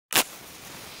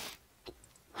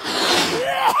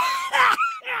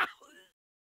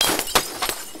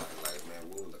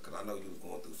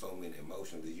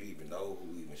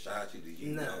shot you? Did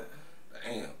you know?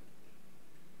 Damn.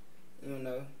 You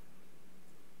know,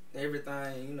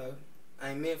 everything, you know,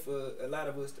 ain't meant for a lot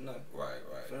of us to know. Right.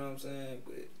 You know what I'm saying?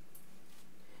 But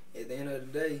at the end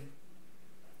of the day,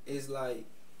 it's like,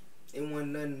 it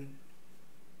wasn't nothing.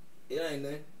 It ain't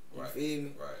nothing. You feel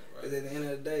me? Right. Because at the end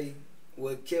of the day,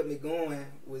 what kept me going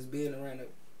was being around a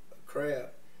crowd.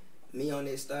 Me on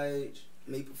that stage,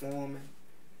 me performing,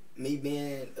 me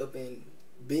being up in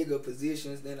bigger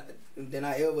positions than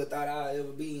I ever thought I'd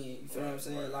ever be in. You feel what I'm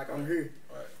saying? Like, I'm here.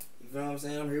 Right. You feel what I'm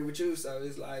saying? I'm here with you, so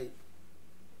it's like,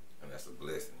 and that's a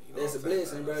blessing. You know that's a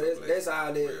blessing, bro. That's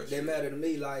all that matter to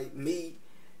me. Like, me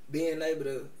being able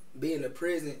to be in the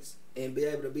presence and be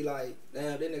able to be like,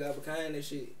 damn, that nigga overcame that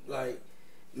shit. Like,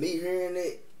 me hearing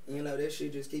that, you know, that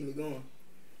shit just keep me going.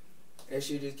 That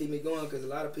shit just keep me going because a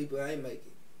lot of people ain't make it.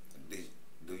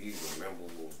 Do you remember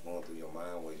what was going through your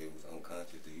mind when it was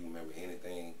unconscious? Do you remember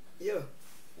anything? Yeah.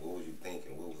 What was you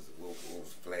thinking? What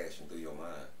was flashing through your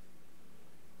mind?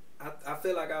 I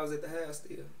feel like I was at the house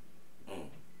still.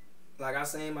 Like, I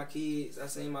seen my kids, I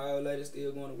seen my old lady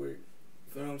still going to work.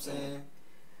 You feel what I'm saying?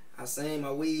 I seen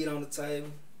my weed on the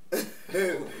table.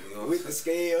 With the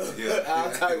scale,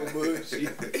 all type of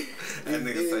bullshit. That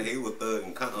nigga say he was thug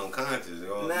and unconscious. You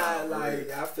know,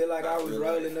 like, I feel like I was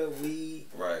rolling up weed.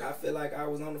 Right. I feel like I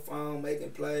was on the phone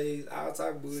making plays, all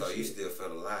type of bullshit. So you still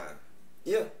felt alive?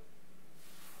 Yeah.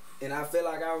 And I feel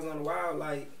like I was on the wild,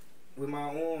 like, with my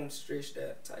arms stretched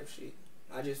out type shit.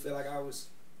 I just feel like I was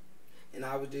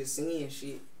just seeing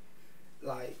shit.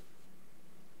 Like,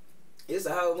 it's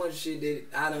a whole bunch of shit that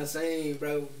I done seen,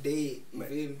 bro, dead. You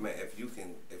feel me? Man, if you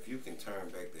can turn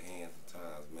back the hands of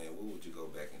times, man, what would you go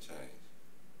back and change?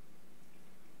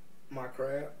 My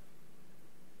crowd.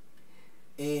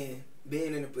 And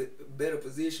being in a better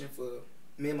position for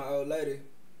me and my old lady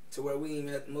to where we didn't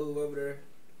even have to move over there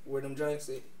where them drinks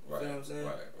at. You know what I'm saying?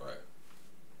 Right.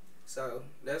 So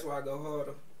that's why I go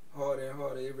harder and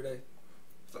harder every day.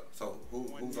 So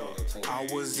who's on your team? I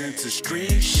was into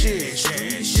street shit,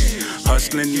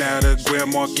 hustling out of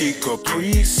Grand Marquis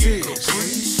Caprices.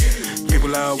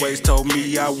 People always told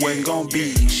me I wasn't gonna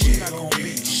be shit,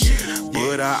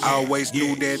 but I always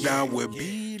knew that I would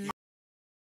be.